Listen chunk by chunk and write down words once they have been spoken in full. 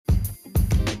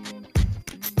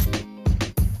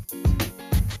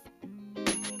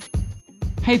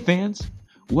Hey fans,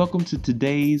 welcome to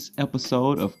today's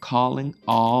episode of Calling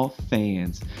All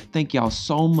Fans. Thank y'all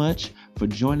so much for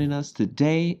joining us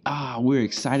today. We're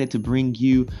excited to bring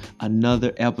you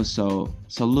another episode.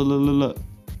 So look.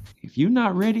 If you're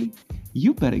not ready,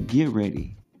 you better get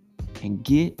ready and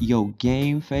get your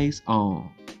game face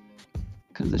on,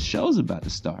 because the show's about to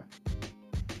start.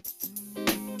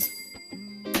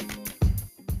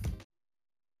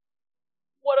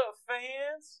 What up,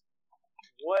 fans?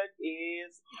 What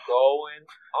is going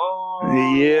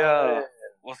on? Yeah.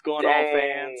 What's going on,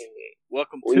 fans?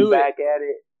 Welcome We to back at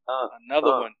it.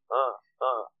 another one.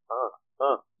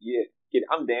 Yeah.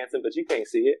 I'm dancing, but you can't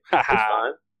see it. It's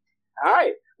fine. All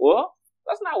right. Well,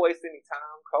 let's not waste any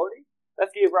time, Cody.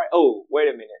 Let's get right. Oh, wait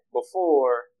a minute.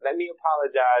 Before, let me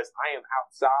apologize. I am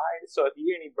outside, so if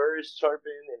you hear any birds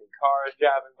chirping, any cars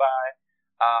driving by,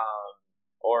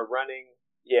 or running,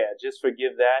 yeah, just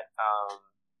forgive that.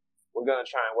 We're gonna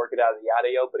try and work it out of the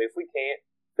audio, but if we can't,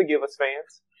 forgive us,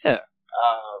 fans. Yeah.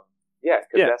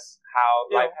 Because that's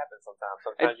how life happens sometimes.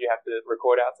 Sometimes you have to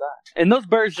record outside. And those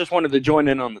birds just wanted to join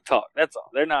in on the talk. That's all.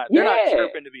 They're not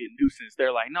chirping to be a nuisance.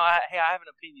 They're like, no, I have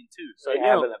an opinion too. So They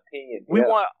have an opinion. we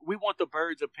want the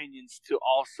birds' opinions to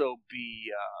also be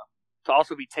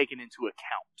taken into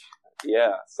account.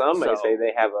 Yeah, some may say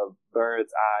they have a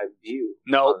bird's eye view.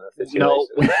 No, on the situation.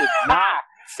 we should not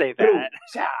say that.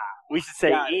 Cha. We should say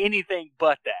Got it. anything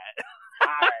but that. All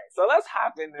right, so let's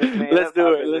hop in this, man. Let's do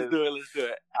hop it. in Let's this. do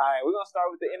it. All right, we're gonna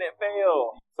start with the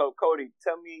NFL. So, Cody,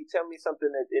 tell me something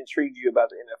that intrigued you about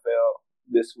the NFL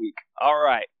this week. All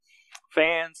right,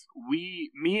 fans, me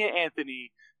and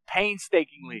Anthony,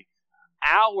 painstakingly,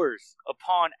 hours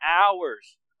upon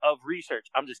hours of research.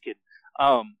 I'm just kidding.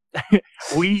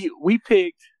 We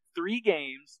picked 3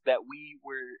 games that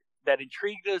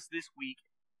intrigued us this week,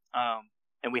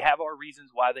 and we have our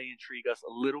reasons why they intrigue us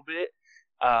a little bit.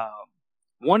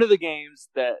 One of the games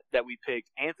that we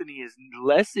picked, Anthony is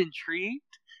less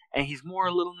intrigued, and he's more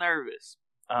a little nervous.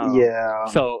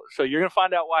 So you're going to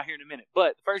find out why here in a minute.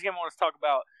 But the first game I want to talk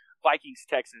about,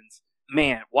 Vikings-Texans.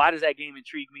 Man, why does that game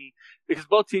intrigue me? Because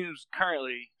both teams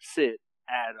currently sit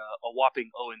at a whopping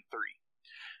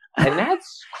 0-3. And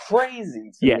that's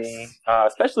crazy to Yes. me.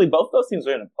 Especially both those teams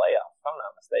are in the playoffs, if I'm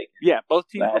not mistaken. Yeah, both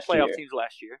teams Last were playoff year. teams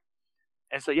last year.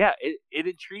 And so, yeah, it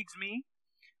intrigues me.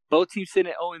 Both teams sitting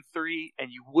at 0-3,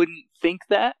 and you wouldn't think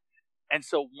that. And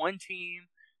so one team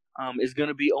is going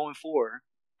to be 0-4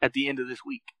 at the end of this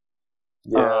week.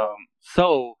 Yeah.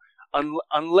 So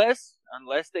unless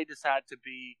they decide to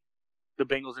be the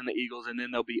Bengals and the Eagles, and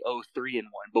then they'll be 0-3-1.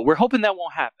 But we're hoping that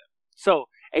won't happen. So,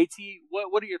 AT,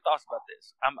 what are your thoughts about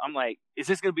this? I'm like, is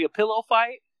this going to be a pillow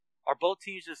fight? Are both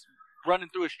teams just running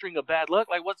through a string of bad luck?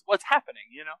 Like, what's happening,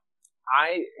 you know?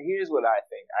 Here's what I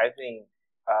think. I think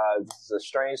this is a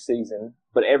strange season,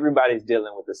 but everybody's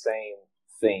dealing with the same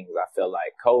things. I feel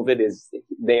like COVID is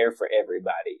there for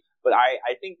everybody. But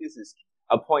I think this is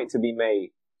a point to be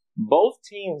made. Both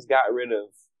teams got rid of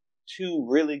 2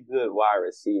 really good wide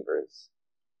receivers,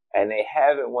 and they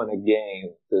haven't won a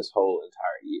game this whole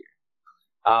entire year.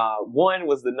 One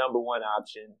was the number 1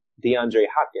 option, DeAndre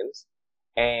Hopkins,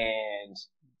 and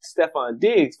Stephon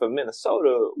Diggs from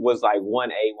Minnesota was like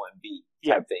 1A, 1B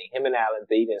type thing. Him and Allen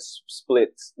Thieden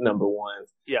split number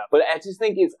 1s. Yeah. But I just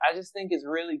think it's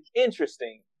really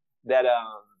interesting that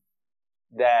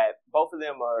that both of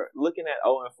them are looking at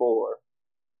 0-4,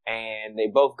 and they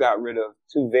both got rid of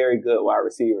 2 very good wide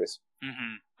receivers.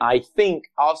 Mm-hmm. I think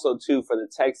also too for the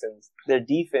Texans, their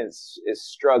defense is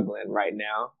struggling right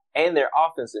now, and their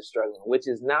offense is struggling, which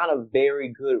is not a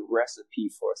very good recipe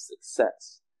for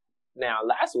success. Now,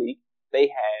 last week, they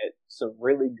had some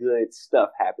really good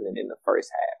stuff happening in the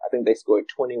first half. I think they scored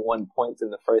 21 points in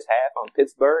the first half on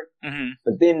Pittsburgh,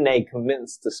 but then they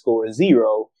commenced to score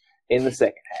 0 in the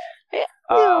second half.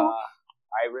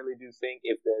 I really do think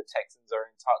if the Texans are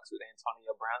in talks with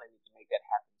Antonio Brown, they need to make that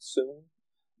happen soon.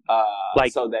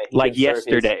 So that he can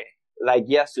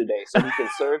yesterday. So he can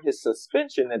serve his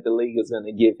suspension that the league is going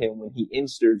to give him when he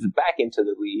enters back into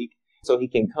the league, so he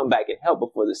can come back and help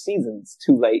before the season's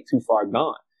too late, too far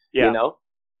gone. Yeah. You know,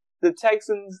 the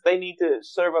Texans, they need to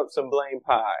serve up some blame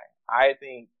pie. I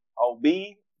think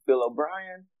Bill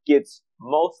O'Brien gets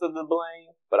most of the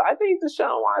blame, but I think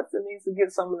Deshaun Watson needs to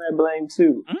get some of that blame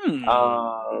too.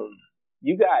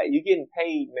 You're getting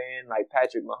paid, man, like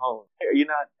Patrick Mahomes. You're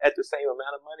not at the same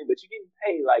amount of money, but you're getting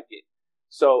paid like it.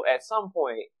 So at some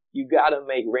point, you got to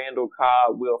make Randall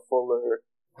Cobb, Will Fuller,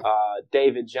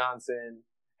 David Johnson,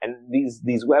 and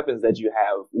these weapons that you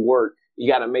have work.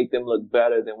 You got to make them look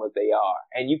better than what they are.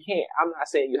 And you can't, I'm not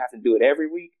saying you have to do it every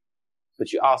week,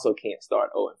 but you also can't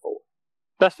start 0-4.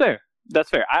 That's fair. That's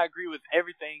fair. I agree with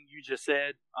everything you just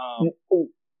said.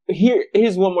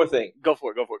 Here's one more thing. Go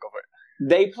for it.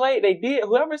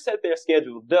 Whoever set their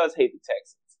schedule does hate the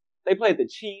Texans. They played the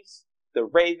Chiefs, the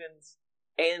Ravens,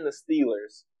 and the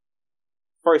Steelers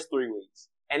first 3 weeks.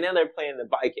 And now they're playing the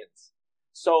Vikings.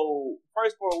 So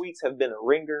first 4 weeks have been a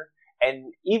ringer.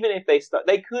 And even if they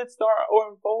could start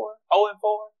 0-4.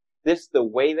 This, the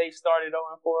way they started 0-4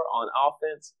 on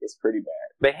offense is pretty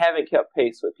bad. They haven't kept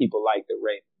pace with people like the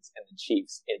Ravens and the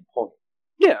Chiefs in point.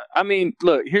 Yeah, I mean,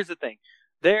 look, here's the thing.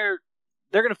 They're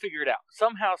going to figure it out.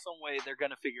 Somehow, some way, they're going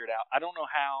to figure it out. I don't know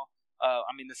how.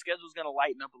 I mean, the schedule's going to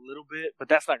lighten up a little bit, but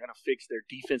that's not going to fix their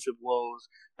defensive woes.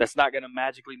 That's not going to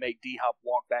magically make D-Hop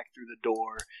walk back through the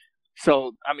door.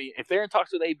 So, I mean, if they're in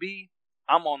talks with AB,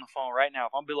 I'm on the phone right now.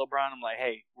 If I'm Bill O'Brien, I'm like,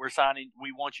 hey,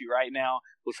 we want you right now.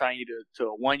 We'll sign you to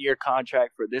a 1-year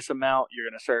contract for this amount. You're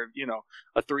going to serve,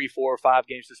 a 3, 4, or 5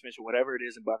 game suspension, whatever it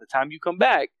is. And by the time you come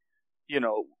back, you're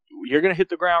going to hit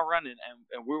the ground running,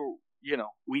 and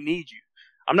we need you.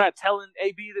 I'm not telling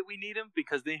AB that we need him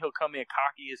because then he'll come in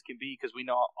cocky as can be because we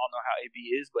all know how AB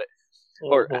is,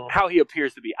 or how he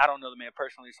appears to be. I don't know the man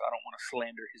personally, so I don't want to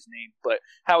slander his name, but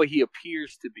how he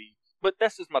appears to be. But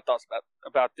that's just my thoughts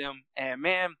about them. And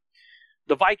man,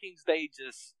 the Vikings, they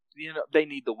just they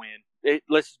need the win.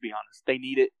 Let's just be honest, they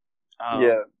need it.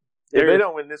 If they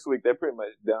don't win this week, they're pretty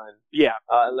much done. Yeah,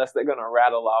 unless they're gonna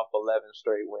rattle off 11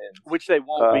 straight wins, which they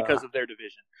won't because of their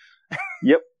division.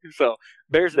 Yep. So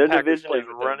Bears their and Packers division is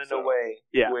running away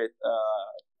with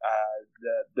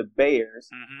the Bears.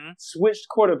 Mm-hmm. Switched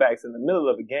quarterbacks in the middle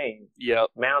of a game. Yep.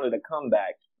 Mounted a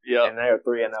comeback. Yep. And they're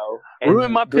 3-0.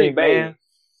 Ruined my pick, man.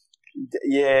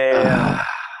 Yeah.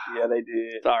 Yeah, they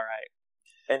did. It's all right.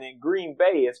 And then Green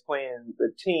Bay is playing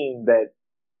the team that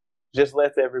just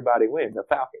lets everybody win, the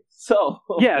Falcons. So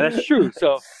yeah, that's true.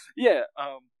 So yeah.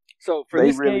 So for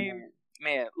this game,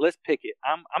 man, let's pick it.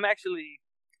 I'm actually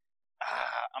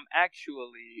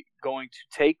going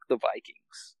to take the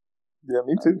Vikings. Yeah,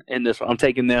 me too. In this one, I'm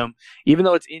taking them. Even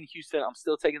though it's in Houston, I'm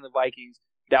still taking the Vikings.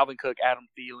 Dalvin Cook, Adam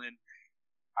Thielen.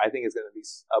 I think it's going to be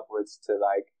upwards to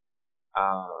like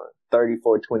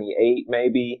 34-28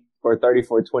 maybe, or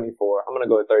 34-24. I'm going to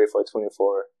go with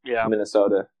 34-24. Yeah.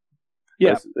 Minnesota.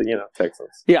 Yeah.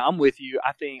 Texans. Yeah, I'm with you.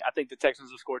 I think the Texans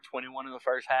will score 21 in the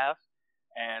first half,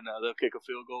 and they'll kick a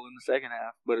field goal in the second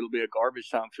half, but it'll be a garbage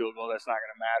time field goal. That's not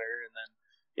going to matter. And then,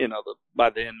 by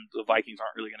then the Vikings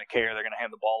aren't really going to care. They're going to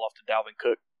hand the ball off to Dalvin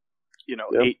Cook,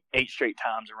 eight straight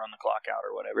times and run the clock out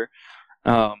or whatever.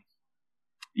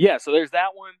 So there's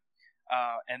that one.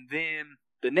 And then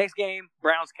the next game,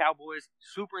 Browns-Cowboys.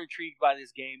 Super intrigued by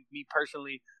this game, me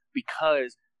personally,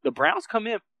 because the Browns come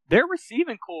in, their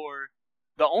receiving core,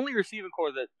 the only receiving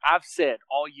core that I've said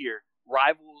all year,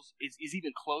 rivals is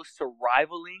even close to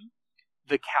rivaling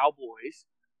the Cowboys,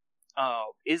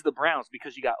 is the Browns,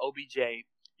 because you got OBJ,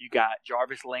 you got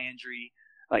Jarvis Landry,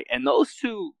 and those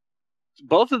two,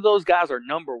 both of those guys are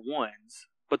number ones,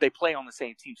 but they play on the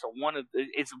same team. So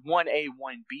it's 1A,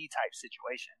 1B type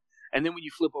situation. And then when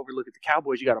you flip over and look at the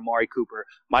Cowboys, you got Amari Cooper,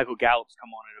 Michael Gallup's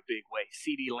come on in a big way.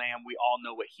 CeeDee Lamb, we all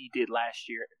know what he did last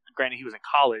year. Granted, he was in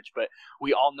college, but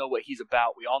we all know what he's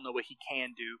about. We all know what he can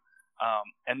do.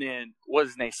 And then, what is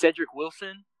his name? Cedric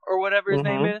Wilson, or whatever his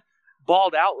name is,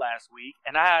 balled out last week.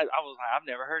 And I was like, I've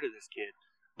never heard of this kid.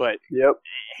 But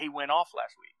he went off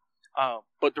last week.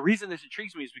 But the reason this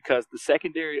intrigues me is because the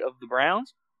secondary of the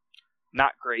Browns,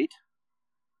 not great.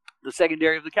 The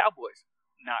secondary of the Cowboys,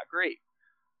 not great.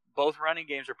 Both running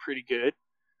games are pretty good.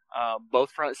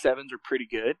 Both front sevens are pretty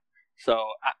good.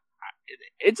 So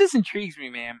it just intrigues me,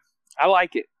 man. I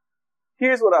like it.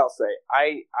 Here's what I'll say.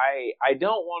 I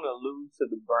don't want to lose to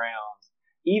the Browns,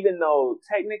 even though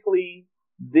technically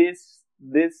this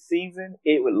season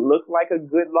it would look like a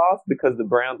good loss because the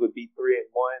Browns would be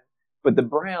 3-1. But the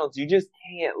Browns, you just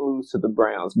can't lose to the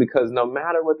Browns because no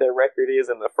matter what their record is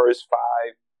in the first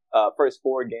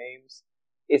 4 games,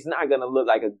 it's not going to look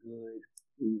like a good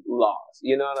loss.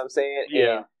 You know what I'm saying?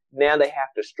 Yeah. And now they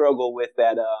have to struggle with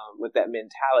that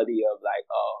mentality of like,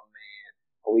 oh man,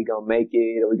 are we gonna make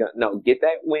it? No, get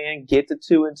that win, get to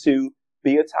 2-2,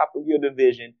 be atop of your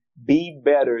division, be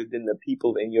better than the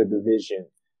people in your division.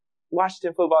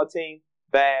 Washington football team,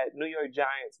 bad. New York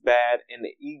Giants, bad, and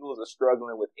the Eagles are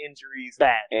struggling with injuries.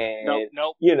 Bad. And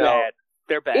nope. Bad.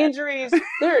 They're bad. Injuries.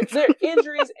 They're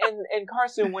injuries, and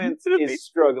Carson Wentz is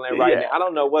struggling right now. I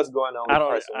don't know what's going on with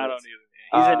Carson Wentz. I don't either.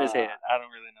 He's in his head. I don't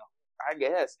really know. I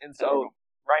guess. And so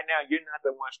right now you're not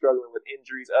the one struggling with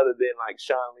injuries other than like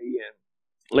Sean Lee and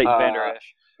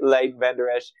Leighton Vander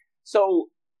Esch. So,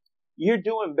 you're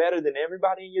doing better than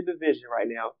everybody in your division right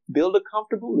now. Build a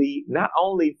comfortable lead, not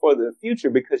only for the future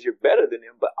because you're better than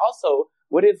them, but also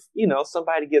what if,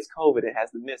 somebody gets COVID and has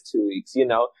to miss 2 weeks?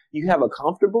 You have a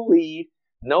comfortable lead.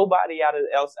 Nobody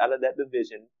else out of that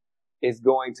division is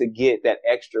going to get that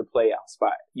extra playoff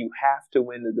spot. You have to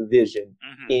win the division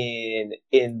in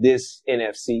this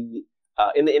NFC,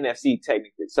 in the NFC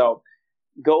technically. So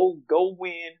go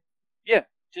win. Yeah,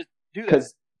 just do that.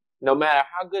 Because no matter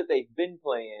how good they've been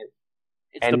playing,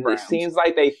 it seems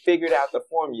like they figured out the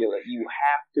formula. You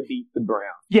have to beat the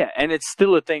Browns. Yeah, and it's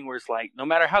still a thing where it's like, no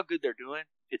matter how good they're doing,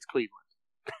 it's Cleveland.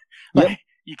 Like,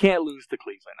 you can't lose to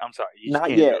Cleveland. I'm sorry, you just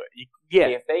can't do it.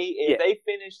 If they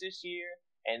finish this year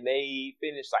and they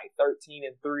finish like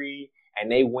 13-3 and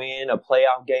they win a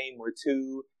playoff game or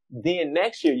two, then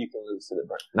next year you can lose to the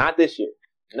Browns. Not this year.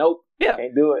 Nope. Yeah,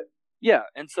 can't do it. Yeah,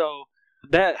 and so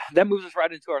that moves us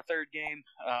right into our third game.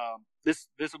 This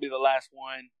will be the last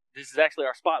one. This is actually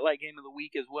our spotlight game of the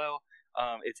week as well.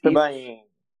 It's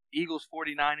Eagles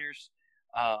 49ers.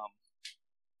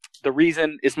 The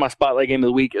reason it's my spotlight game of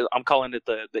the week is I'm calling it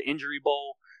the Injury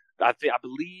Bowl. I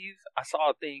believe I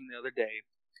saw a thing the other day,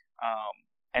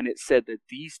 and it said that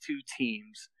these two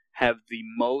teams have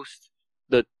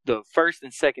the first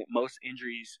and second most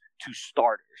injuries to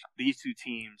starters. These two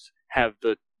teams have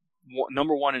the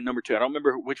number one and number two. I don't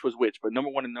remember which was which, but number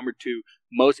one and number two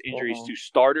most injuries to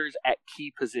starters at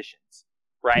key positions.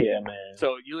 Right? Yeah, man.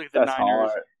 So you look at the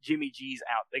Niners. Hard. Jimmy G's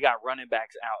out. They got running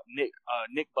backs out.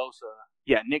 Nick Bosa.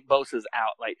 Yeah, Nick Bosa's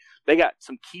out. Like, they got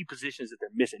some key positions that they're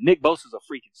missing. Nick Bosa's a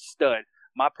freaking stud.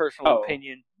 My personal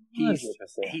opinion,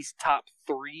 he's top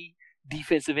 3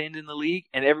 defensive end in the league,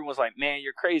 and everyone's like, man,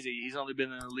 you're crazy. He's only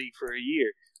been in the league for a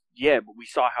year. Yeah, but we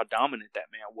saw how dominant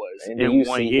that man was in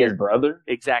 1 year. His brother?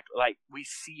 Exactly. Like, we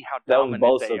see how dominant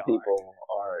they are. People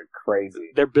are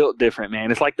crazy. They're built different,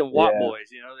 man. It's like the Watt boys.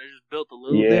 They're just built a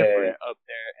little different up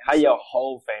there. And how your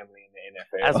whole family in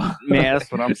the NFL? That's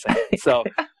what I'm saying.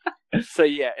 So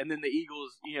yeah, and then the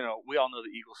Eagles. We all know the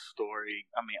Eagles story.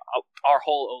 I mean, our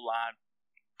whole O-line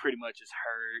pretty much is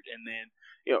hurt, and then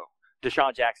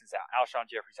Deshaun Jackson's out, Alshon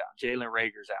Jeffrey's out, Jalen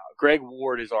Reagor's out, Greg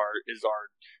Ward is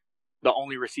the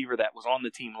only receiver that was on the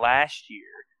team last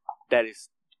year that is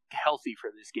healthy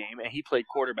for this game, and he played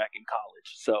quarterback in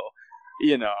college. So,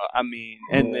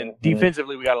 and then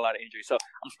defensively we got a lot of injuries. So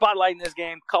I'm spotlighting this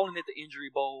game, calling it the Injury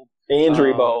Bowl. The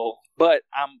Injury Bowl. But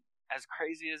I'm as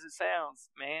crazy as it sounds,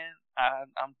 man.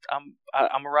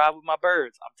 I'm a ride with my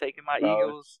birds. I'm taking my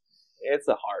Eagles. It's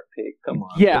a hard pick. Come on.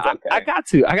 Yeah, okay. I got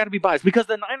to be biased because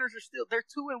the Niners they're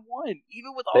 2-1,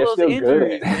 even with all those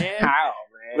injuries, man. How,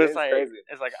 man? But it's crazy.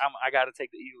 It's like I got to take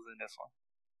the Eagles in this one.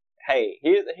 Hey,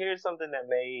 here's something that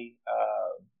may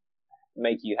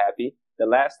make you happy. The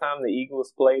last time the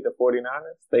Eagles played the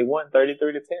 49ers, they won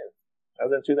 33-10. That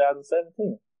was in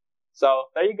 2017. So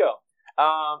there you go.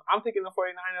 I'm picking the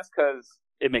 49ers because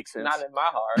it makes sense. Not in my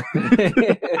heart.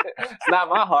 It's not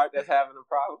my heart that's having a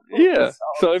problem. Yeah.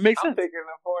 So it makes sense. I'm picking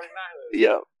the 49ers.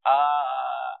 Yeah.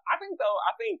 I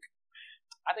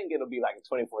think it'll be like a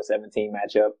 24-17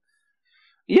 matchup.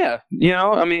 Yeah.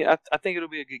 I think it'll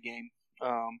be a good game.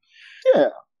 Yeah.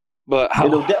 But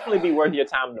it'll definitely be worth your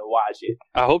time to watch it.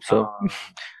 I hope so.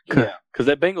 Yeah. Because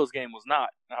that Bengals game was not.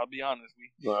 I'll be honest.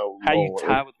 How you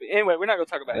tie with me? Anyway, we're not going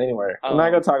to talk about it. Anyway, we're not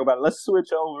going to talk about it. Let's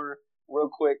switch over real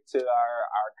quick to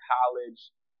our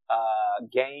college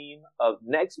game of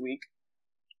next week.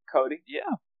 Cody.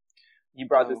 Yeah. You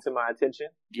brought this to my attention.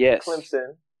 Yes.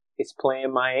 Clemson is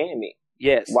playing Miami.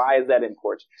 Yes. Why is that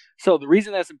important? So the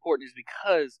reason that's important is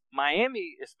because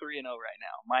Miami is 3-0 right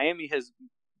now. Miami has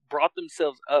brought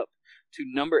themselves up to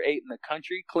number 8 in the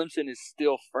country. Clemson is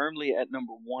still firmly at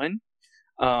number 1.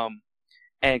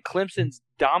 And Clemson's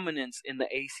dominance in the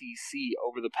ACC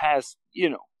over the past,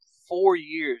 4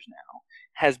 years now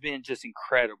has been just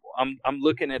incredible. I'm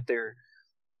looking at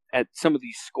some of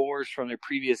these scores from their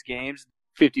previous games: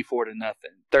 54-0,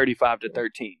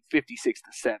 35-13,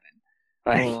 56-7.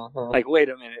 Like, wait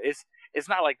a minute. It's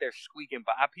not like they're squeaking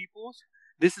by people's.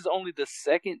 This is only the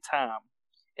second time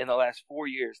in the last 4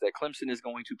 years that Clemson is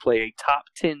going to play a top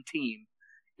 10 team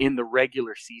in the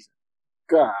regular season.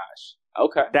 Gosh.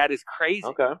 Okay. That is crazy.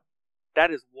 Okay.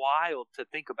 That is wild to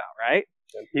think about, right?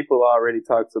 And people always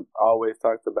talked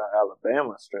about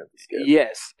Alabama's strength of schedule.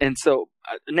 Yes. And so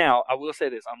now I will say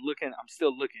this. I'm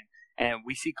still looking, and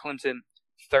we see Clemson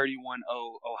 31-0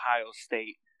 Ohio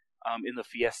State in the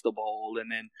Fiesta Bowl, and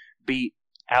then beat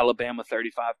Alabama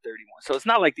 35-31. So it's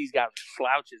not like these guys are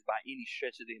slouches by any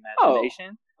stretch of the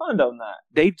imagination. Oh, no, not.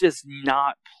 They've just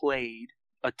not played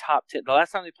a top 10. The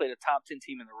last time they played a top 10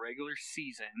 team in the regular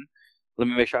season, let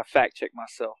me make sure I fact check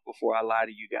myself before I lie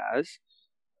to you guys.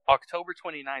 October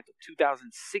 29th of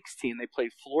 2016, they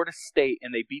played Florida State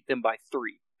and they beat them by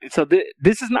 3. So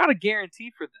this is not a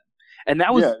guarantee for them. And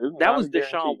that was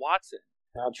Deshaun Watson.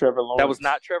 Not Trevor Lawrence. That was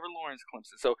not Trevor Lawrence,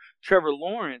 Clemson. So Trevor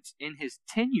Lawrence, in his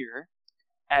tenure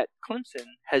at Clemson,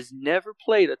 has never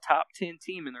played a top 10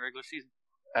 team in the regular season.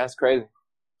 That's crazy.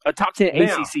 A top 10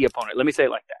 ACC opponent. Let me say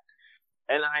it like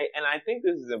that. And I think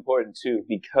this is important too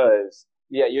because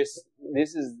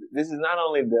this is not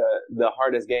only the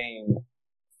hardest game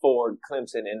for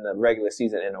Clemson in the regular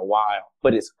season in a while,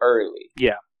 but it's early.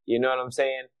 Yeah. You know what I'm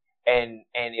saying? And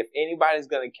if anybody's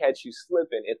going to catch you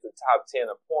slipping, it's a top 10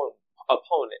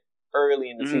 opponent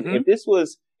early in the season. If this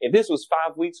was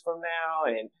 5 weeks from now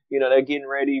and, they're getting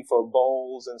ready for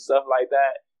bowls and stuff like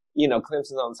that,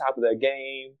 Clemson's on top of their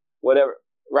game, whatever.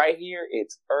 Right here,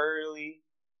 it's early.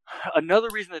 Another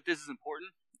reason that this is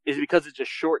important is because it's a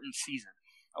shortened season.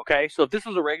 Okay? So if this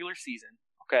was a regular season,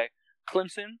 okay,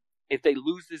 Clemson, if they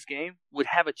lose this game, would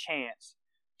have a chance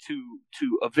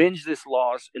to avenge this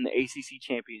loss in the ACC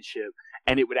championship,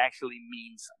 and it would actually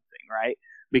mean something, right?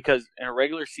 Because in a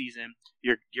regular season,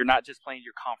 you're not just playing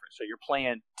your conference, so you're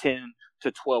playing 10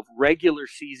 to 12 regular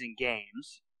season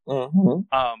games, and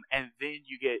then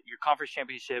you get your conference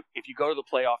championship. If you go to the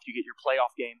playoff, you get your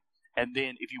playoff game, and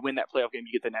then if you win that playoff game,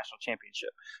 you get the national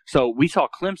championship. So we saw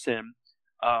Clemson,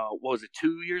 what was it,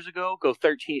 2 years ago, go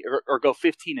 13 or go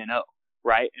 15-0.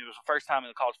 Right? And it was the first time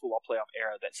in the college football playoff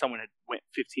era that someone had went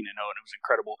 15-0, and it was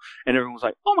incredible. And everyone was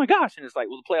like, oh my gosh. And it's like,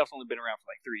 well, the playoffs only been around for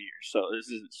like 3 years. So this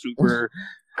isn't super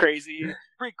crazy.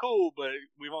 Pretty cool, but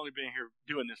we've only been here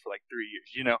doing this for like 3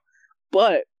 years,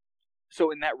 But,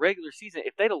 so in that regular season,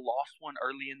 if they'd have lost one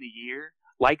early in the year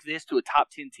like this to a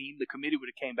top 10 team, the committee would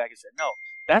have came back and said, no,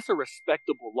 that's a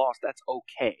respectable loss. That's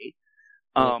okay.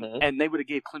 And they would have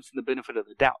gave Clemson the benefit of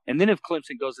the doubt. And then if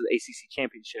Clemson goes to the ACC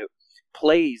championship,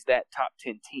 plays that top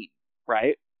 10 team,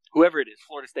 right? Whoever it is,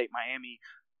 Florida State, Miami,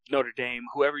 Notre Dame,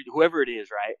 whoever it is,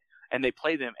 right? And they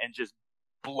play them and just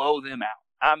blow them out.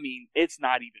 I mean, it's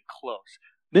not even close.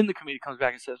 Then the committee comes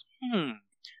back and says,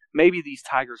 maybe these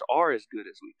Tigers are as good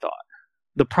as we thought.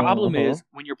 The problem is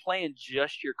when you're playing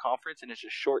just your conference and it's a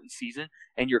shortened season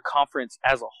and your conference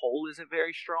as a whole isn't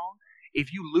very strong,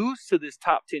 if you lose to this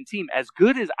top 10 team, as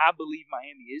good as I believe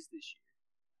Miami is this year,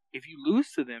 if you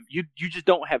lose to them, you just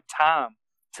don't have time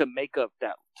to make up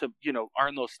that, to,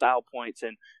 earn those style points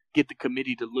and get the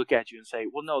committee to look at you and say,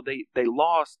 well, no, they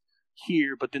lost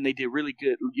here, but then they did really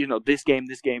good. This game,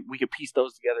 we could piece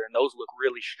those together and those look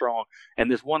really strong.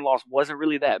 And this one loss wasn't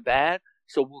really that bad.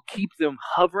 So we'll keep them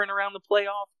hovering around the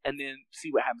playoff and then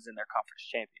see what happens in their conference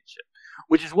championship,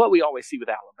 which is what we always see with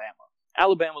Alabama.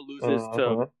 Alabama loses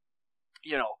to,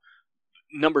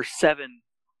 number 7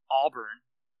 Auburn,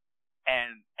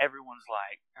 and everyone's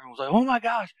like, oh my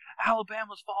gosh,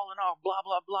 Alabama's falling off, blah,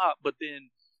 blah, blah. But then,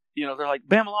 they're like,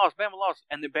 Bama lost,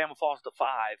 and then Bama falls to 5,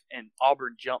 and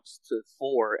Auburn jumps to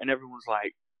 4, and everyone's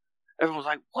like,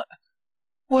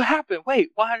 what happened?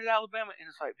 Wait, why did Alabama? And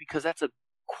it's like, because that's a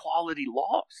quality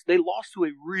loss. They lost to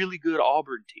a really good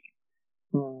Auburn team.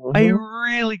 A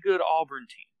really good Auburn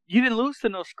team. You didn't lose to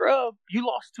no scrub. You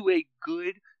lost to a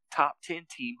good top 10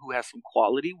 team who has some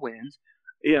quality wins.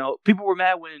 People were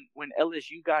mad when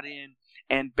LSU got in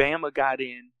and Bama got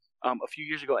in a few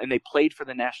years ago, and they played for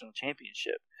the national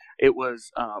championship. It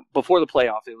was before the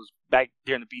playoff. It was back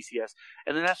during the BCS,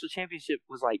 and the national championship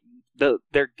was like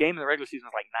their game in the regular season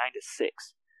was like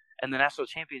 9-6, and the national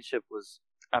championship was,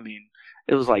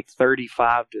 it was like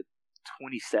 35-27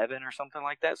 or something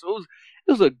like that. So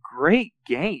it was a great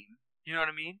game. You know what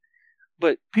I mean?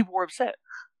 But people were upset.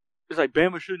 It's like,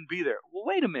 Bama shouldn't be there. Well,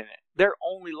 wait a minute. Their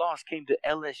only loss came to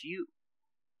LSU,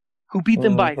 who beat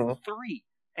them by 3.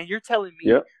 And you're telling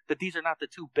me that these are not the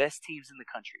 2 best teams in the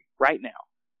country right now.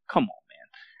 Come on,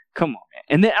 man.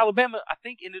 And then Alabama, I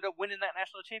think, ended up winning that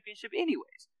national championship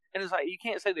anyways. And it's like, you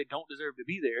can't say they don't deserve to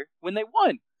be there when they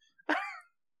won.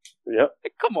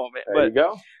 Come on, man. There you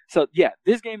go. So,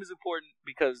 this game is important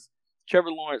because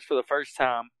Trevor Lawrence, for the first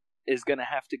time, is going to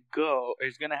have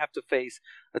to face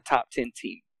a top 10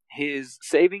 team. His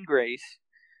saving grace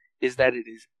is that it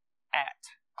is at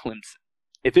Clemson.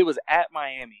 If it was at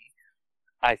Miami,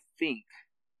 I think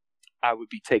I would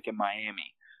be taking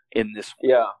Miami in this one.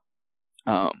 Yeah.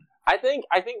 I think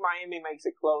Miami makes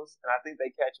it close, and I think they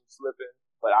catch them slipping.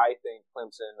 But I think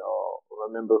Clemson will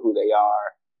remember who they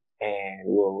are and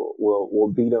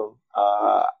will beat them.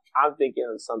 I'm thinking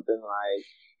of something like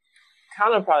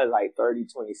kind of probably like 30-27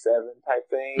 type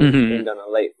thing, and on a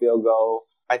late field goal.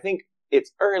 I think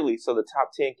it's early, so the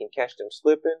top 10 can catch them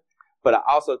slipping. But I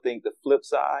also think the flip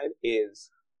side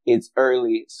is it's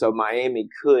early, so Miami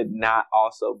could not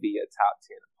also be a top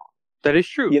 10 That is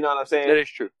true. You know what I'm saying? That is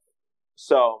true.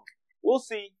 So we'll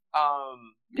see.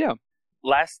 Yeah.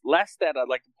 Last stat I'd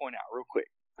like to point out real quick.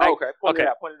 Okay. Point it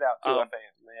out to our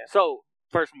fans, man. So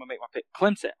first I'm gonna make my pick.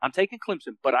 Clemson. I'm taking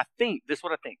Clemson, but I think this is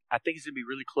what I think. I think it's gonna be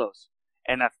really close.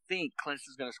 And I think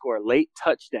Clemson's gonna score a late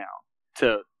touchdown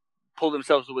to pull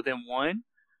themselves within one.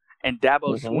 And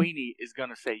Dabo Swinney is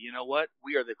gonna say, you know what?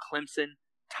 We are the Clemson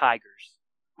Tigers.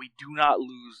 We do not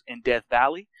lose in Death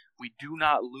Valley. We do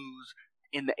not lose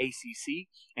in the ACC.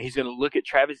 And he's gonna look at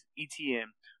Travis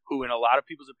Etienne, who in a lot of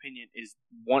people's opinion is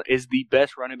the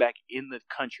best running back in the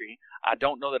country. I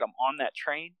don't know that I'm on that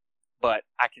train, but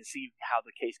I can see how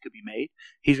the case could be made.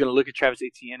 He's going to look at Travis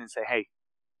Etienne and say, hey,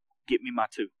 get me my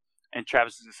 2. And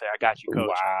Travis is going to say, I got you, coach.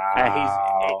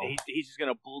 Wow. And he's just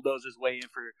going to bulldoze his way in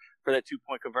for that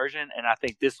 2-point conversion. And I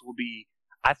think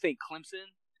Clemson,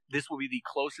 this will be the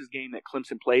closest game that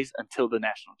Clemson plays until the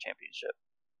national championship.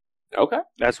 Okay.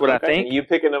 That's what I think. And you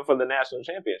picking them for the national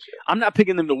championship. I'm not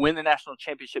picking them to win the national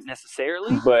championship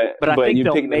necessarily, but I think you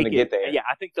they'll picking make them to get there. Yeah,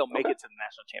 I think they'll make it to the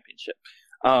national championship.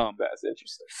 That's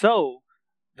interesting. So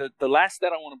the last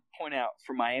stat I want to point out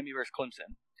for Miami versus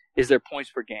Clemson is their points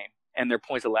per game and their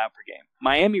points allowed per game.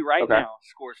 Miami now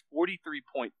scores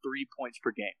 43.3 points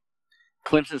per game.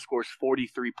 Clemson scores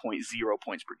 43.0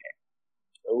 points per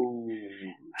game. Ooh.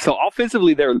 So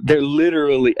offensively, they're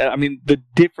literally. I mean, the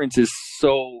difference is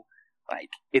so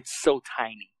it's so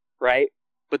tiny, right?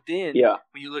 But then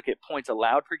when you look at points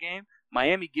allowed per game,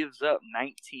 Miami gives up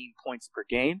 19 points per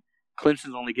game.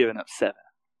 Clemson's only giving up 7.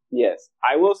 Yes,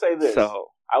 I will say this. So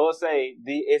I will say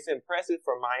it's impressive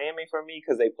for Miami for me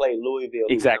because they play Louisville,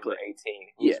 exactly, number 18,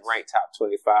 who's ranked top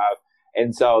 25,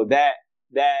 and so that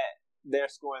they're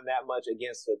scoring that much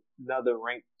against another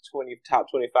ranked top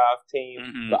 25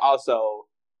 team, but also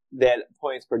that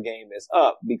points per game is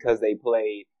up because they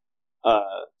played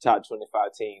top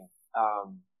 25 team.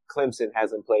 Clemson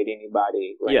hasn't played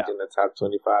anybody ranked in the top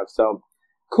 25, so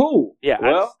cool. Yeah,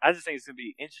 well, I just think it's gonna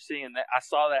be interesting, and I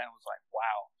saw that and was like,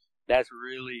 wow, that's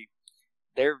really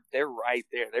they're right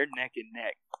there. They're neck and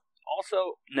neck.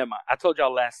 Also, never mind. I told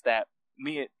y'all last stat.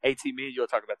 Me and you'll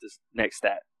talk about this next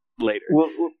stat later.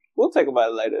 We'll talk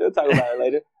about it later. We'll talk about it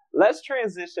later. Let's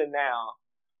transition now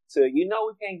to, we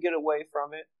can't get away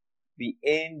from it, the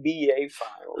NBA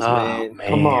Finals, man.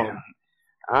 Come on.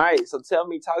 All right, so talk to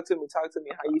me. How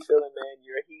you feeling, man?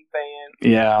 You're a Heat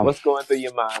fan. Yeah. What's going through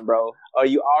your mind, bro? Are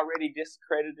you already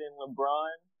discrediting LeBron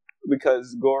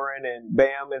because Goran and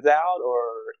Bam is out, or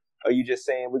are you just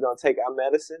saying we're gonna take our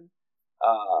medicine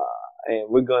and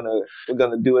we're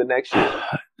gonna do it next year?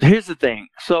 Here's the thing.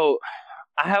 So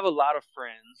I have a lot of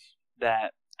friends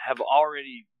that have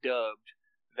already dubbed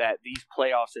that these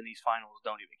playoffs and these finals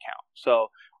don't even count. So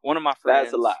one of my friends,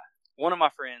 that's a lie. One of my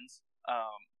friends,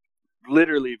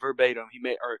 literally verbatim, he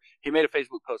made a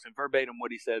Facebook post, and verbatim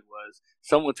what he said was,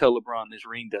 "Someone tell LeBron this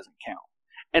ring doesn't count."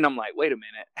 And I'm like, wait a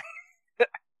minute,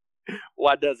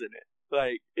 why doesn't it?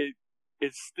 Like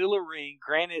it's still a ring.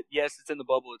 Granted, yes, it's in the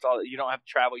bubble. It's all, you don't have to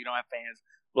travel, you don't have fans,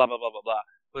 blah blah blah blah blah.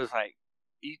 But it's like,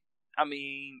 he's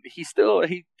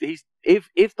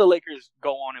if the Lakers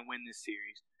go on and win this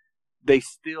series, they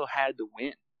still had to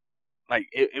win. Like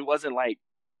it wasn't like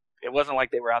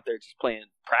they were out there just playing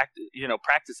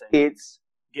practicing. It's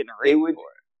getting a ring for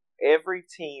it. Every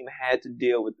team had to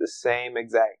deal with the same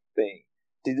exact thing.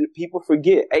 Did people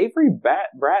forget? Avery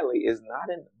Bradley is not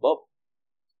in the bubble.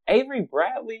 Avery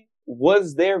Bradley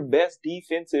was their best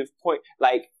defensive point.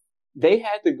 Like, they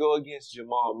had to go against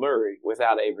Jamal Murray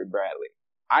without Avery Bradley.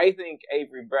 I think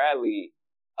Avery Bradley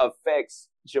affects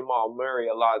Jamal Murray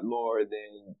a lot more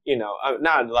than,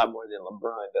 not a lot more than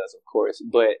LeBron does, of course,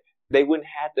 but they wouldn't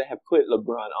have to have put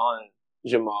LeBron on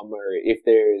Jamal Murray if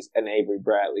there's an Avery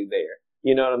Bradley there.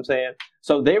 You know what I'm saying?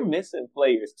 So they're missing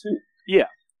players too. Yeah.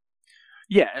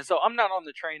 Yeah, and so I'm not on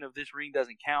the train of this ring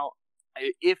doesn't count.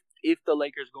 If the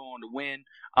Lakers go on to win,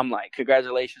 I'm like,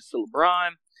 congratulations to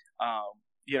LeBron. I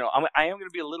am going to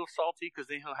be a little salty because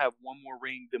then he'll have one more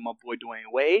ring than my boy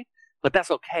Dwayne Wade, but that's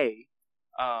okay.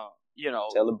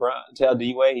 Tell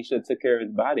D Wade he should have took care of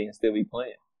his body and still be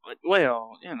playing.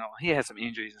 Well, he had some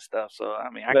injuries and stuff, so I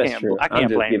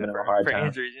can't blame him for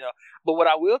injuries. But what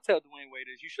I will tell Dwayne Wade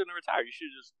is you shouldn't have retired. You should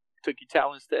have just took your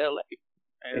talents to LA.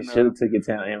 And should have took your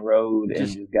talent and rode and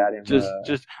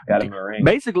just got him a ring.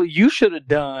 Basically, you should have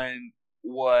done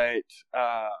what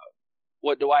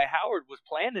Dwight Howard was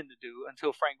planning to do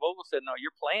until Frank Vogel said, "No,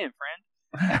 you're playing,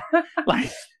 friend."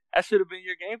 Like, that should have been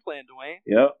your game plan, Dwayne.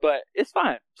 Yep. But it's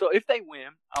fine. So if they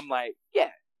win, I'm like,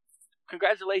 yeah,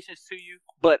 congratulations to you.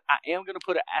 But I am going to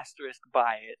put an asterisk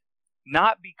by it,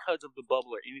 not because of the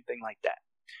bubble or anything like that,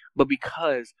 but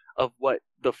because of what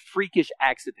the freakish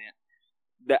accident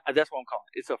That's what I'm calling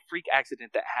it. It's a freak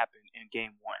accident that happened in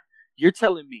game one. You're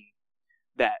telling me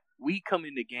that we come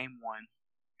into game one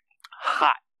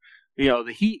hot.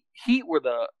 The Heat were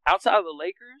outside of the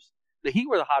Lakers, the Heat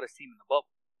were the hottest team in the bubble.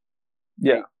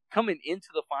 Yeah. Coming into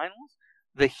the finals,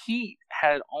 the Heat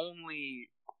had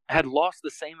lost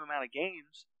the same amount of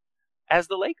games as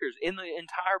the Lakers in the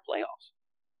entire playoffs.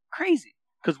 Crazy.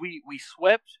 Because we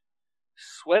swept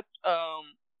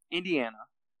Indiana,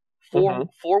 4-1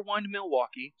 to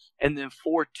Milwaukee, and then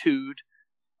 4-2'd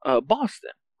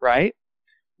Boston, right?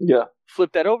 Yeah.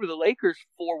 Flip that over to the Lakers,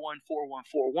 4-1, 4-1,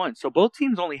 4-1. So both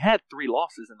teams only had 3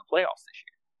 losses in the playoffs this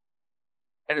year.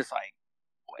 And it's like,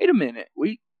 wait a minute,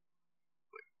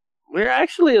 we're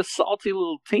actually a salty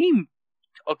little team,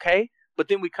 okay? But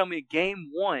then we come in game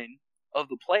one of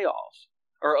the playoffs,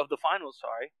 or of the finals,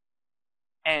 sorry,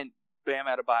 and Bam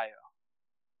Adebayo,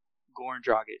 Goran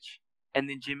Dragic, and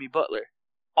then Jimmy Butler.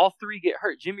 All 3 get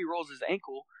hurt. Jimmy rolls his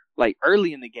ankle like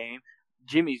early in the game.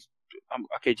 Jimmy's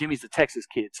the Texas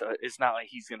kid, so it's not like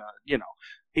he's gonna,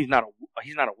 he's not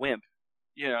a wimp.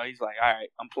 He's like, all right,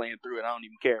 I'm playing through it. I don't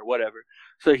even care, whatever.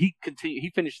 So he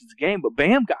finishes the game, but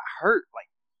Bam got hurt, like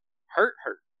hurt.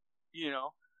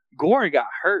 Goran got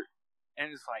hurt,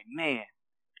 and it's like, man,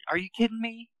 are you kidding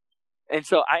me? And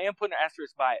so I am putting an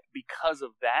asterisk by it because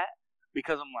of that.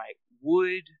 Because I'm like,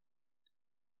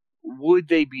 would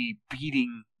they be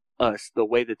beating us the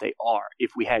way that they are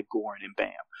if we had Goran and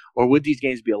Bam? Or would these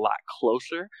games be a lot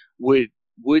closer? Would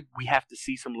we have to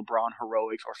see some LeBron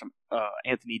heroics or some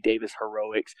Anthony Davis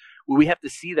heroics? Would we have to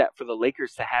see that for the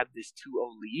Lakers to have this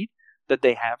 2-0 lead that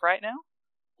they have right now?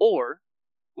 Or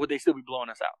would they still be blowing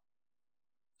us out?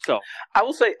 So I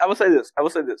will say this.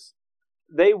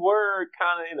 They were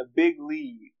kind of in a big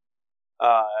lead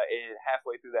in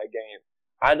halfway through that game.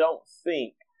 I don't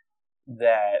think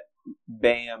that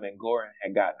Bam and Goran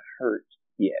had gotten hurt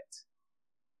yet,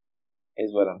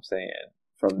 is what I'm saying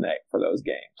for those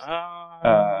games.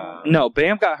 No,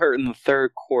 Bam got hurt in the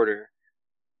third quarter.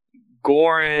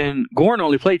 Goran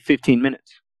only played 15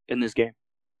 minutes in this game,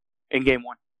 in game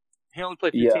one. He only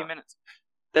played 15 minutes.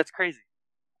 That's crazy.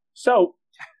 So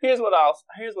here's what I'll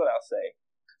say.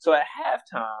 So at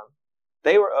halftime,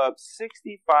 they were up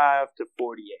 65-48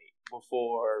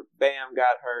 before Bam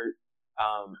got hurt.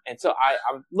 And so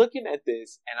I'm looking at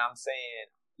this and I'm saying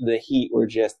the Heat were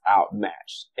just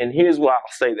outmatched. And here's why I'll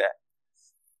say that.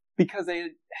 Because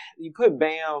you put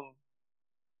Bam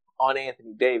on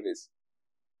Anthony Davis,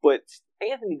 but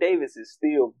Anthony Davis is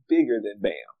still bigger than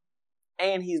Bam.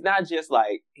 And he's not just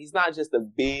a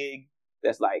big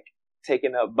that's like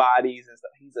taking up bodies and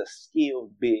stuff. He's a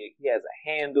skilled big. He has a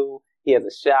handle. He has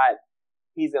a shot.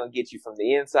 He's going to get you from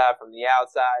the inside, from the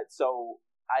outside. So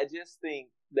I just think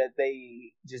that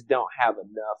they just don't have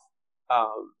enough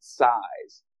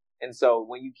size. And so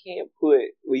when you can't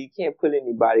put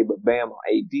anybody but Bam on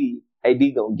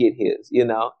AD gonna get his,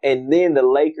 And then the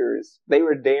Lakers, they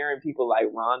were daring people like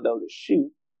Rondo to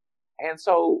shoot. And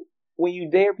so when you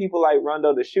dare people like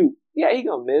Rondo to shoot, yeah, he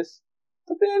gonna miss.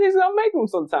 But then he's gonna make them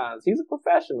sometimes. He's a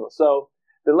professional. So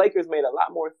the Lakers made a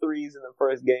lot more threes in the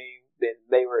first game than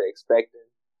they were expecting.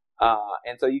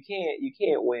 And so you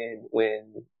can't win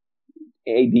when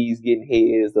AD's getting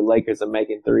his, the Lakers are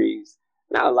making threes.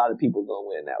 Not a lot of people gonna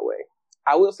win that way.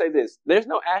 I will say this: there's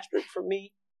no asterisk for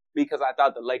me because I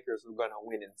thought the Lakers were gonna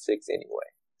win in 6 anyway.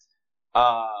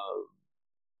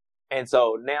 And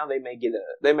so now they may get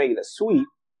a sweep.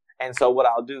 And so what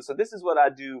I'll do, so this is what I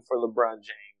do for LeBron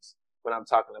James when I'm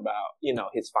talking about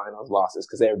his finals losses,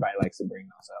 because everybody likes to bring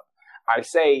those up. I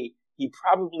say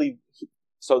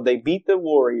so they beat the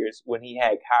Warriors when he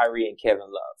had Kyrie and Kevin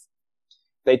Love.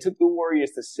 They took the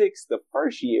Warriors to 6 the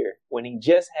first year when he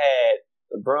just had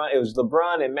LeBron. It was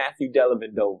LeBron and Matthew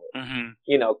Dellavedova.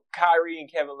 Mm-hmm. Kyrie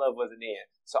and Kevin Love wasn't in.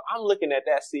 So I'm looking at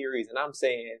that series and I'm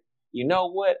saying, you know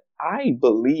what? I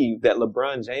believe that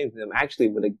LeBron James and them actually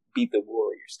would have beat the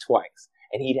Warriors twice.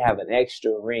 And he'd have an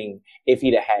extra ring if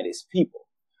he'd have had his people.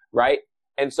 Right?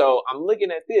 And so I'm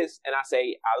looking at this and I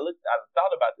say, I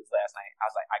thought about this last night. I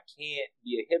was like, I can't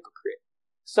be a hypocrite.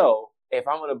 So if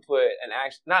I'm going to put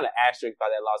not an asterisk by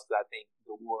that loss, because I think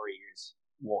the Warriors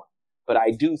won. But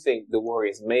I do think the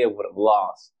Warriors would have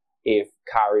lost if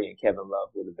Kyrie and Kevin Love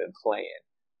would have been playing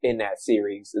in that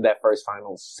series, that first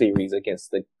final series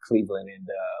against the Cleveland and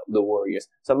the Warriors.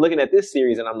 So I'm looking at this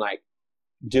series and I'm like,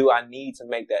 do I need to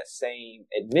make that same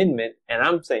amendment? And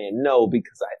I'm saying no,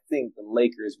 because I think the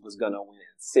Lakers was going to win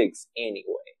in 6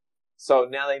 anyway. So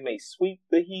now they may sweep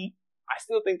the Heat. I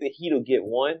still think the Heat will get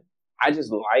one. I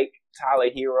just like Tyler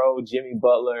Hero, Jimmy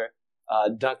Butler,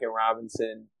 Duncan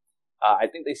Robinson. I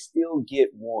think they still get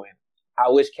one. I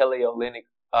wish Kelly Olynyk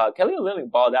Kelly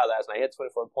Olynyk balled out last night. He had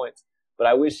 24 points, but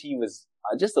I wish he was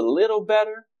just a little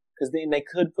better because then they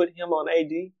could put him on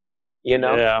AD. You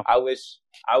know, Yeah. I wish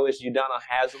Udonis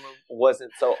Haslem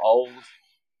wasn't so old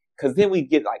because then we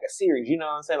get like a series. You know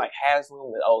what I'm saying? Like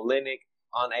Haslem with Olynyk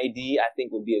on AD, I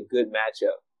think would be a good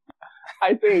matchup.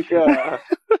 I think.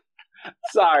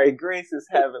 Sorry, Grace is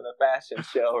having a fashion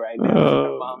show right now.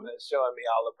 Her mama is showing me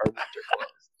all of her winter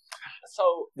clothes.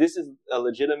 So this is a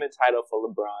legitimate title for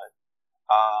LeBron.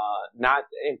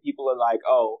 And people are like,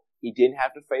 oh, he didn't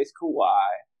have to face Kawhi,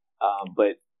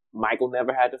 but Michael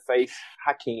never had to face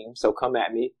Hakeem. So come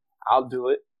at me, I'll do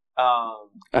it.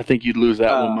 I think you'd lose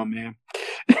that one, my man.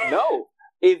 No,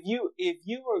 if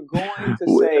you are going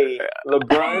to say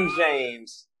LeBron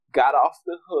James got off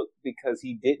the hook because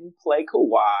he didn't play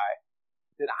Kawhi,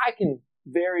 then I can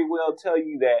very well tell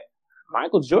you that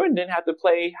Michael Jordan didn't have to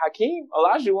play Hakeem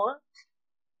Olajuwon.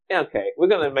 Okay, we're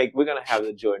gonna have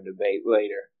the Jordan debate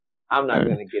later. I'm not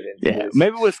gonna get into this.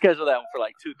 Maybe we'll schedule that one for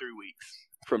like 2-3 weeks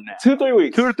from now. 2-3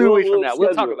 weeks. 2 or 3 weeks from now.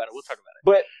 We'll talk about it.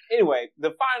 But anyway,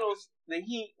 the finals, the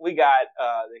Heat, we got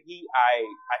the Heat. I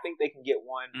think they can get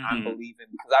one. Mm-hmm. I'm believing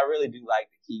because I really do like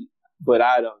the Heat, but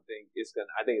I don't think it's gonna.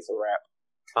 I think it's a wrap,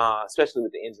 especially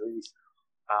with the injuries.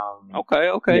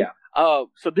 Okay. Yeah.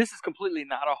 So this is completely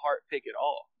not a hard pick at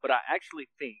all, but I actually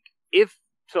think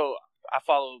I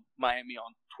follow Miami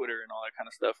on Twitter and all that kind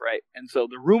of stuff, right? And so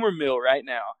the rumor mill right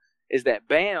now is that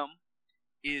Bam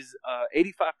is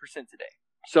 85% today.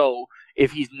 So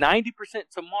if he's 90%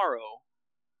 tomorrow,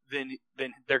 then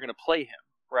they're going to play him,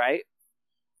 right?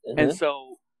 Mm-hmm. And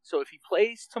so if he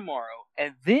plays tomorrow,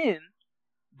 and then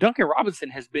Duncan Robinson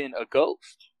has been a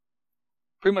ghost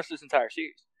pretty much this entire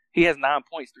series. He has 9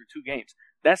 points through 2 games.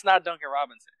 That's not Duncan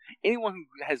Robinson. Anyone who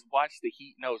has watched the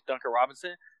Heat knows Duncan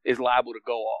Robinson is liable to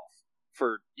go off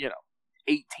for,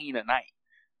 18 a night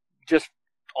just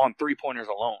on 3-pointers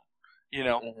alone,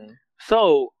 Mm-hmm.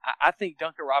 So I think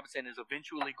Duncan Robinson is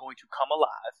eventually going to come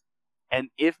alive. And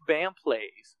if Bam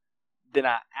plays, then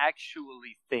I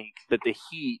actually think that the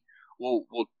Heat will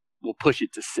push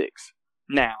it to 6.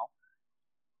 Now,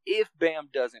 if Bam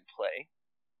doesn't play,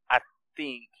 I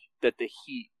think that the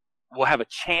Heat will have a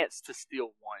chance to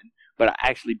steal one, but I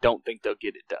actually don't think they'll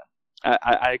get it done.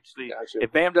 I actually, gotcha.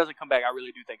 If Bam doesn't come back, I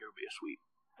really do think it'll be a sweep.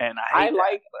 And I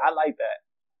like that.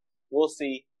 We'll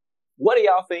see. What do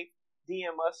y'all think?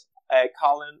 DM us at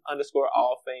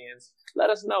Colin_all_fans. Let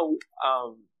us know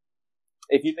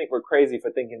if you think we're crazy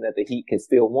for thinking that the Heat can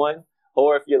steal one,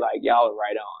 or if you're like, y'all are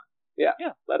right on. Yeah.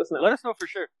 Let us know. Let us know for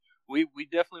sure. We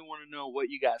definitely want to know what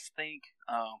you guys think.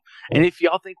 And if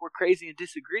y'all think we're crazy and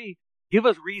disagree, give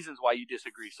us reasons why you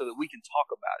disagree so that we can talk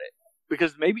about it.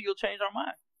 Because maybe you'll change our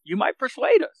mind. You might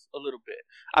persuade us a little bit.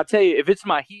 I'll tell you, if it's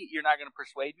my Heat, you're not going to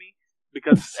persuade me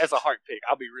because that's a hard pick.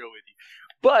 I'll be real with you.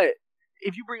 But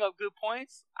if you bring up good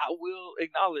points, I will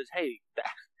acknowledge, hey,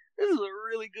 this is a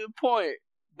really good point.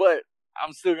 But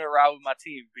I'm still going to ride with my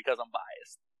team because I'm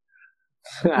biased.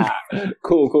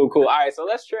 Cool. All right, so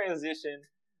let's transition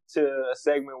to a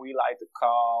segment we like to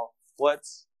call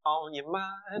What's on Your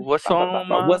Mind? What's on my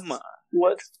mind?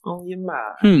 What's on your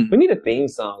mind? We need a theme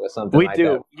song or something like that. We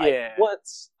do, yeah. Like,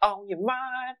 what's on your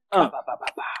mind? Or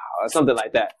something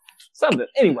like that. Something.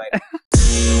 Anyway.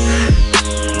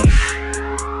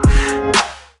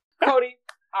 Cody,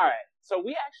 all right. So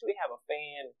we actually have a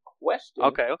fan question.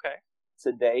 Okay.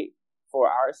 Today for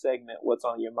our segment, What's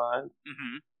on Your Mind?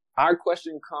 Mm-hmm. Our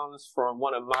question comes from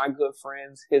one of my good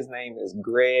friends. His name is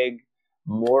Greg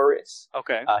Morris.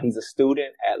 Okay. He's a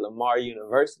student at Lamar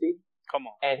University. Come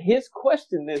on. And his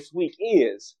question this week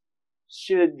is,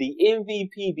 should the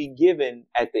MVP be given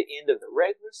at the end of the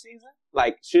regular season?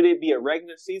 Like, should it be a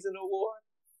regular season award?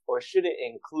 Or should it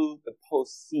include the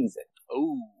postseason?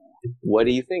 Ooh. What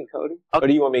do you think, Cody? Okay. Or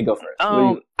do you want me to go first?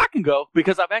 I can go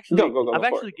because I've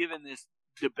actually given this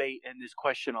debate and this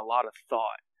question a lot of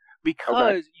thought.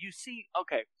 Because you see,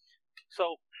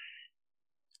 so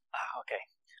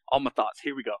all my thoughts.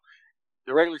 Here we go.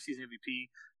 The regular season MVP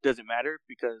doesn't matter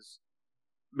because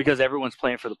everyone's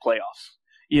playing for the playoffs,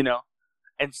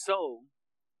 And so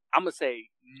I'm going to say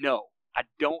no. I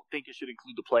don't think it should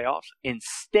include the playoffs.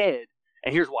 Instead,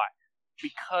 and here's why.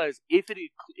 Because if the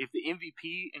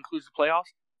MVP includes the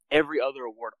playoffs, every other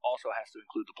award also has to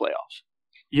include the playoffs.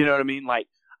 You know what I mean? Like,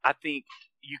 I think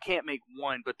you can't make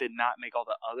one but then not make all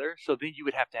the other. So then you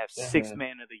would have to have Sixth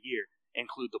Man of the Year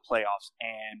include the playoffs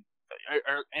and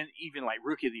even like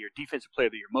Rookie of the Year, Defensive Player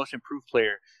of the Year, Most Improved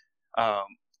Player.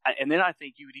 And then I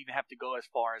think you would even have to go as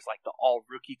far as like the all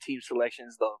rookie team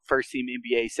selections, the first team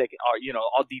NBA, second, or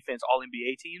all defense, all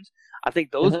NBA teams. I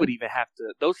think those would even have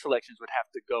to; those selections would have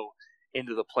to go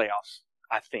into the playoffs.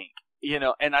 I think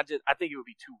and I think it would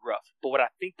be too rough. But what I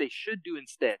think they should do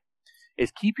instead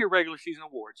is keep your regular season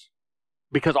awards,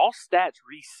 because all stats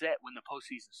reset when the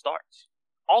postseason starts.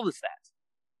 All the stats.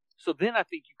 So then I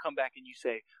think you come back and you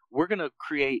say, we're going to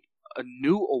create a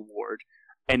new award,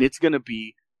 and it's going to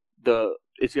be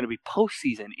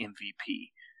postseason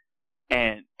MVP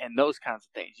and those kinds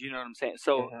of things. You know what I'm saying?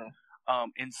 So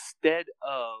instead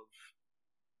of,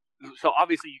 so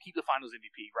obviously you keep the finals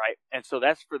MVP, right? And so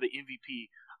that's for the MVP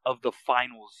of the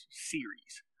finals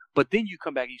series. But then you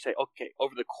come back and you say, okay,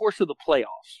 over the course of the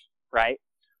playoffs, right?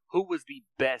 Who was the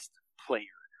best player?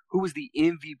 Who was the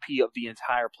MVP of the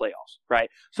entire playoffs, right?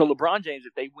 So LeBron James,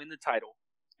 if they win the title,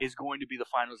 is going to be the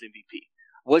finals MVP.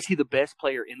 Was he the best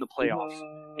player in the playoffs,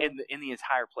 in the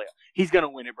entire playoff? He's gonna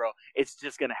win it, bro. It's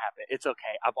just gonna happen. It's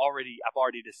okay. I've already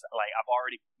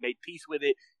made peace with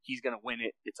it. He's gonna win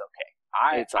it. It's okay.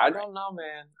 I don't know,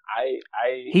 man.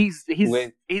 He's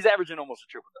averaging almost a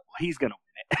triple double. He's gonna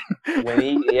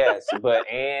win it. But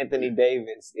Anthony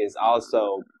Davis is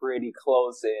also pretty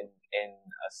close in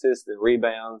assists and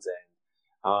rebounds,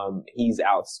 and he's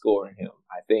outscoring him.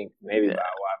 I think maybe by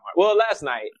last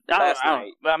night.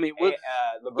 I mean,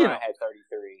 LeBron had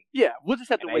 33. Yeah, we'll just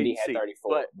have to wait and had see.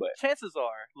 34, but chances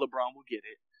are LeBron will get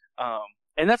it,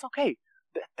 and that's okay.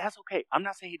 That's okay. I'm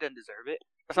not saying he doesn't deserve it.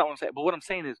 That's not what I'm saying. But what I'm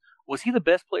saying is, was he the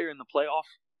best player in the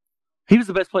playoffs? He was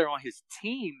the best player on his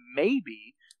team,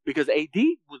 maybe, because AD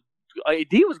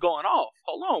was going off.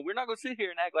 Hold on, we're not going to sit here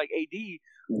and act like AD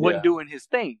wasn't doing his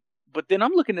thing. But then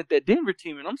I'm looking at that Denver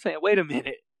team, and I'm saying, wait a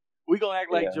minute. We're going to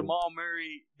act like Jamal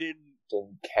Murray didn't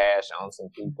cash on some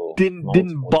people. Didn't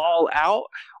ball out?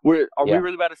 Are we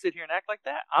really about to sit here and act like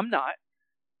that? I'm not.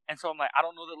 And so I'm like, I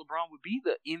don't know that LeBron would be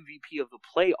the MVP of the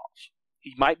playoffs.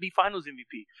 He might be finals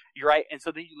MVP. You're right. And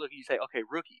so then you look and you say, okay,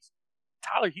 rookies.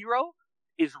 Tyler Hero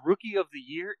is rookie of the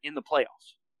year in the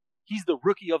playoffs. He's the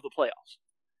rookie of the playoffs.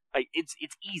 Like, it's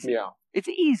easy. Yeah. It's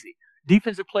easy.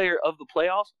 Defensive player of the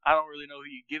playoffs, I don't really know who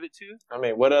you give it to. I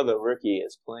mean, what other rookie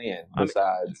is playing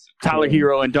besides Tyler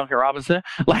Hero and Duncan Robinson?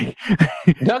 Like,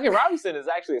 Duncan Robinson is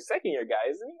actually a second-year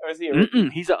guy, isn't he? Or is he a rookie?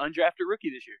 He's an undrafted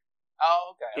rookie this year.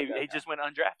 Oh, okay. He just went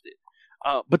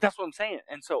undrafted. But that's what I'm saying.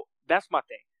 And so that's my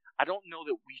thing. I don't know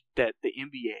that the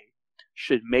NBA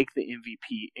should make the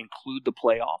MVP include the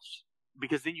playoffs,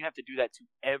 because then you have to do that to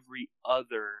every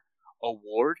other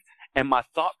award. And my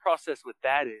thought process with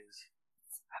that is,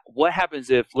 what happens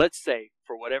if, let's say,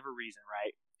 for whatever reason,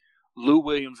 right, Lou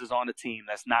Williams is on a team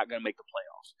that's not going to make the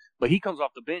playoffs, but he comes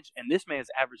off the bench and this man's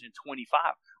averaging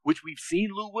 25, which we've seen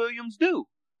Lou Williams do.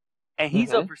 And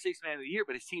he's up for Sixth Man of the Year,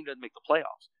 but his team doesn't make the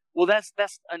playoffs. Well, that's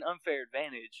an unfair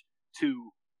advantage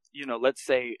to, let's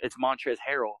say it's Montrezl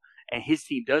Harrell and his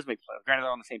team does make the playoffs. Granted,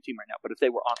 they're on the same team right now, but if they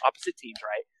were on opposite teams,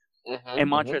 right, and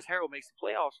Montrezl Harrell makes the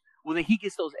playoffs, well, then he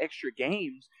gets those extra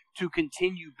games to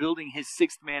continue building his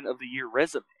Sixth Man of the Year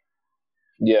resume.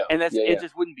 Yeah. And it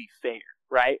just wouldn't be fair,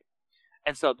 right?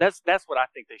 And so that's what I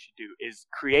think they should do, is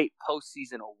create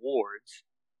postseason awards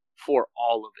for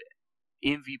all of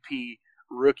it. MVP,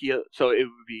 rookie, so it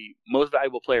would be most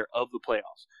valuable player of the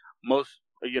playoffs, most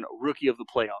rookie of the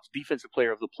playoffs, defensive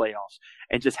player of the playoffs,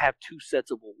 and just have two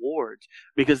sets of awards,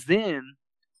 because then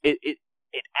it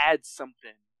adds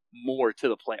something more to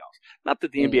the playoffs. Not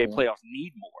that the NBA playoffs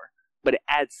need more, but it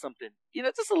adds something,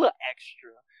 just a little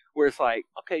extra, where it's like,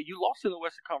 okay, you lost in the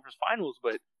Western Conference Finals,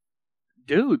 but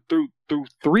dude, through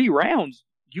 3 rounds,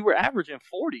 you were averaging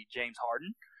 40, James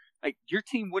Harden. Like, your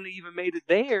team wouldn't have even made it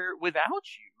there without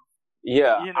you.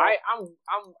 Yeah, I'm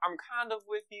kind of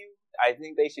with you. I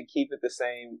think they should keep it the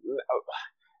same.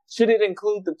 Should it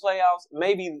include the playoffs?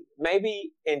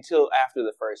 Maybe until after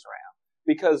the first round.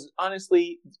 Because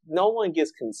honestly, no one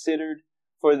gets considered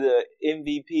for the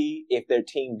MVP if their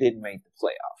team didn't make the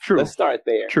playoffs. True. Let's start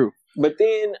there. True. But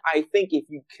then I think if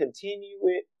you continue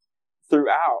it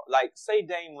throughout, like say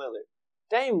Dame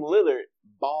Lillard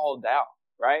balled out,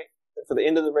 right? For the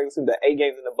end of the regular season, the 8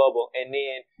 games in the bubble,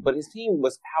 but his team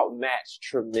was outmatched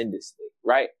tremendously,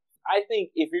 right? I think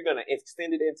if you're going to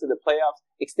extend it into the playoffs,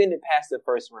 extend it past the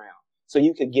first round, so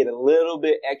you could get a little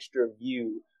bit extra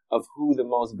view of who the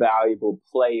most valuable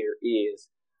player is.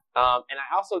 And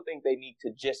I also think they need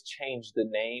to just change the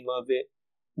name of it,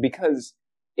 because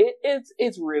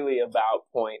it's really about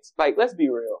points. Like, let's be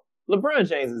real. LeBron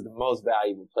James is the most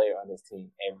valuable player on this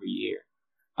team every year,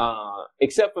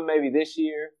 except for maybe this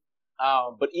year.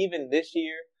 But even this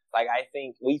year, like, I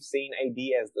think we've seen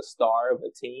AD as the star of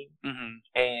a team,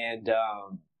 and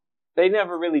they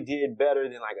never really did better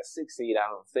than like a 6 seed, I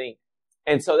don't think.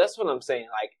 And so that's what I'm saying.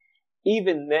 Like,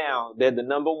 even now, they're the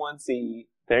number 1 seed.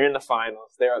 They're in the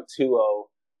finals. They're up 2-0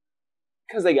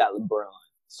 because they got LeBron.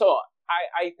 So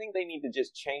I think they need to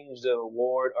just change the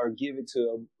award or give it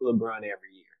to LeBron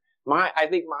every year. I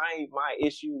think my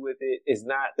issue with it is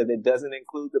not that it doesn't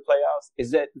include the playoffs,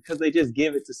 is that because they just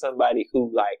give it to somebody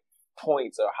who like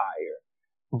points are higher.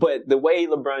 But the way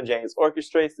LeBron James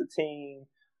orchestrates the team,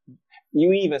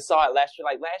 you even saw it last year.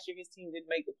 Like last year, his team didn't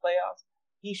make the playoffs.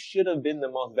 He should have been the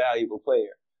most valuable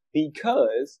player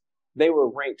because they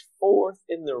were ranked 4th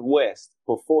in the West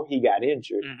before he got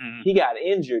injured. Mm-hmm. He got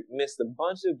injured, missed a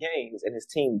bunch of games, and his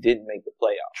team didn't make the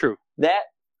playoffs. True.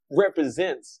 That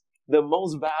represents the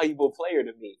most valuable player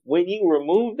to me. When you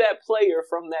remove that player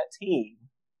from that team,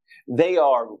 they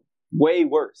are way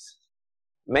worse.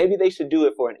 Maybe they should do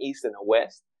it for an East and a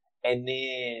West, and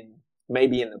then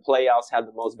maybe in the playoffs have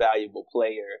the most valuable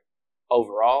player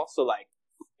overall. So like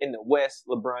in the West,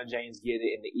 LeBron James get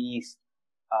it. In the East,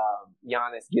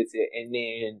 Giannis gets it. And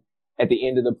then at the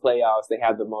end of the playoffs, they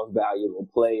have the most valuable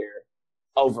player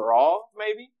overall,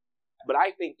 maybe. But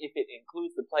I think if it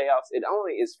includes the playoffs, it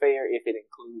only is fair if it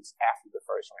includes after the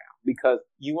first round, because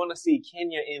you want to see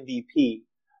Kenya MVP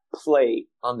play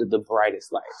under the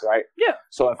brightest lights, right? Yeah.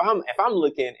 So if I'm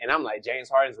looking and I'm like, James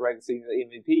Harden's regular season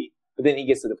MVP, but then he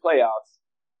gets to the playoffs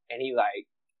and he like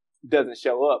doesn't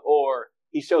show up, or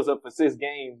he shows up for 6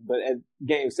 games, but at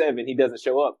game 7 he doesn't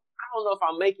show up, I don't know if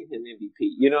I'm making him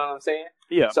MVP. You know what I'm saying?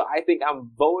 Yeah. So I think I'm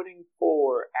voting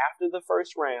for after the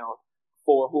first round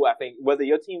for who I think, whether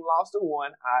your team lost or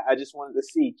won, I just wanted to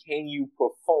see, can you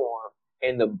perform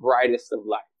in the brightest of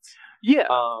lights? Yeah.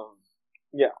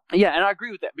 Yeah. Yeah, and I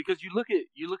agree with that, because you look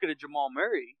at a Jamal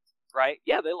Murray, right?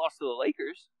 Yeah, they lost to the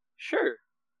Lakers, sure,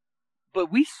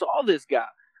 but we saw this guy.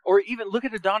 Or even look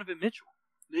at a Donovan Mitchell.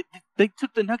 They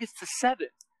took the Nuggets to 7,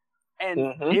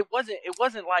 and it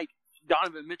wasn't like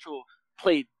Donovan Mitchell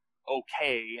played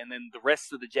okay, and then the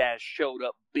rest of the Jazz showed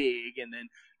up big, and then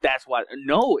that's why.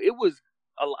 No, it was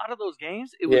a lot of those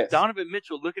games. It was Donovan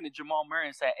Mitchell looking at Jamal Murray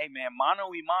and saying, "Hey man, mano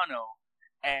y mano,"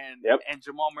 and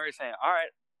Jamal Murray saying, "All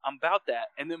right, I'm about that,"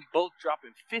 and then both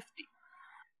dropping 50.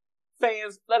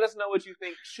 Fans, let us know what you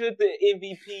think. Should the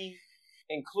MVP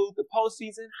include the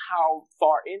postseason? How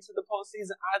far into the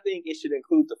postseason? I think it should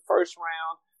include the first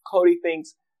round. Cody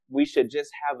thinks we should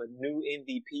just have a new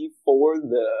MVP for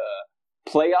the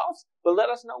playoffs. But let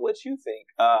us know what you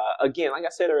think. Again, like I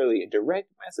said earlier,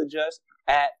 direct message us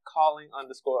at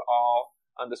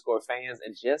calling_all_fans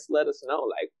and just let us know,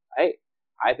 like, hey,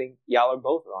 I think y'all are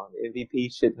both wrong. MVP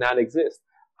should not exist.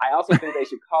 I also think they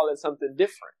should call it something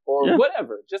different or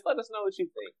whatever. Just let us know what you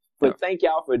think. But thank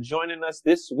y'all for joining us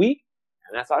this week.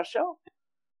 And that's our show.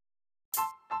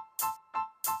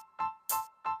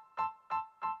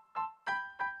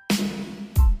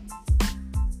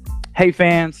 Hey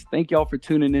fans, thank y'all for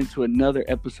tuning in to another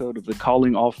episode of the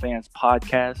Calling All Fans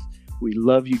podcast. We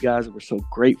love you guys, and we're so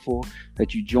grateful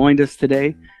that you joined us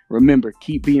today. Remember,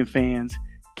 keep being fans,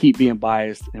 keep being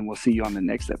biased, and we'll see you on the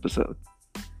next episode.